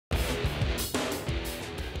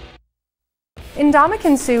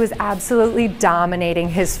Ndamukong Suh is absolutely dominating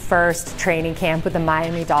his first training camp with the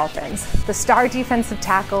Miami Dolphins. The star defensive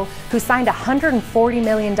tackle, who signed a $140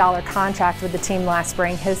 million contract with the team last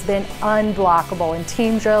spring, has been unblockable in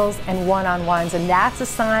team drills and one-on-ones, and that's a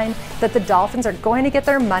sign that the Dolphins are going to get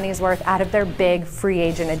their money's worth out of their big free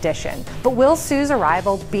agent addition. But will Suh's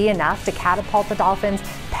arrival be enough to catapult the Dolphins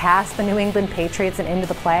past the New England Patriots and into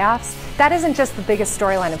the playoffs? That isn't just the biggest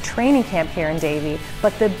storyline of training camp here in Davie,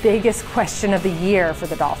 but the biggest question of the year for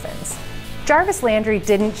the Dolphins. Jarvis Landry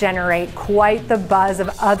didn't generate quite the buzz of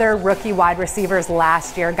other rookie wide receivers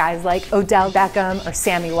last year, guys like Odell Beckham or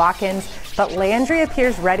Sammy Watkins, but Landry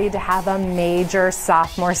appears ready to have a major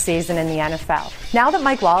sophomore season in the NFL. Now that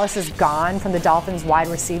Mike Wallace is gone from the Dolphins wide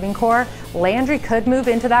receiving core, Landry could move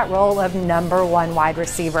into that role of #1 wide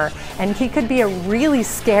receiver, and he could be a really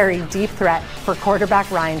scary deep threat for quarterback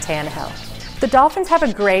Ryan Tannehill. The Dolphins have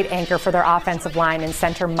a great anchor for their offensive line in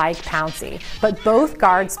center Mike Pouncey, but both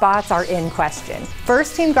guard spots are in question.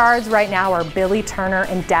 First-team guards right now are Billy Turner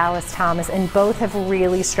and Dallas Thomas, and both have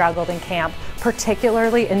really struggled in camp,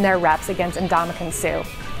 particularly in their reps against Ndamukong Suh.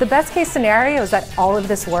 The best-case scenario is that all of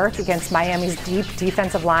this work against Miami's deep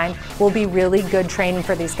defensive line will be really good training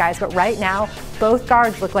for these guys, but right now, both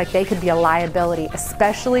guards look like they could be a liability,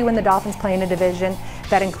 especially when the Dolphins play in a division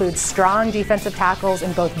that includes strong defensive tackles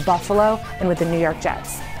in both Buffalo and with the New York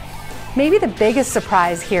Jets. Maybe the biggest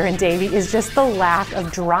surprise here in Davie is just the lack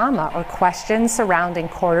of drama or questions surrounding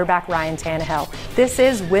quarterback Ryan Tannehill. This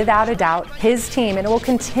is, without a doubt, his team, and it will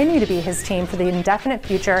continue to be his team for the indefinite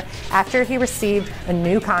future after he received a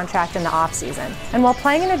new contract in the offseason. And while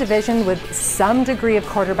playing in a division with some degree of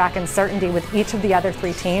quarterback uncertainty with each of the other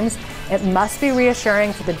three teams, it must be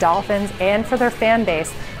reassuring for the Dolphins and for their fan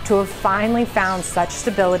base to have finally found such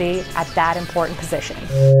stability at that important position.